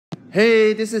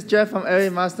Hey, this is Jeff from Area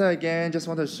Master again. Just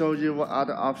want to show you what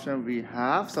other option we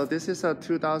have. So this is a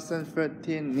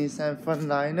 2013 Nissan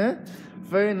Frontier.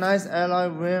 Very nice alloy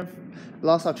rim,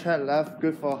 lots of tread left,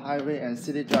 good for highway and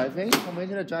city driving. Coming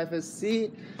to the driver's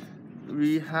seat,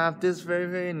 we have this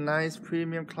very nice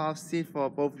premium cloth seat for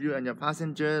both you and your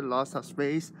passenger, lots of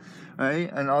space, right?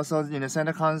 And also in the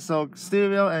center console,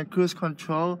 stereo and cruise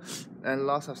control, and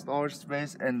lots of storage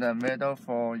space in the middle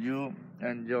for you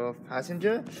and your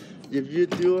passenger. If you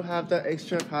do have the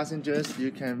extra passengers, you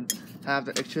can have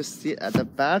the extra seat at the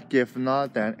back. If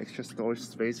not, then extra storage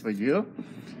space for you.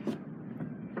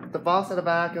 The box at the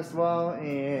back as well.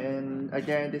 And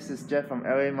again, this is Jeff from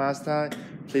LA Master.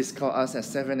 Please call us at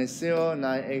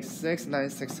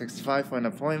 780-986-9665 for an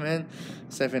appointment.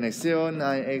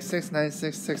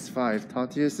 780-986-9665.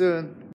 Talk to you soon.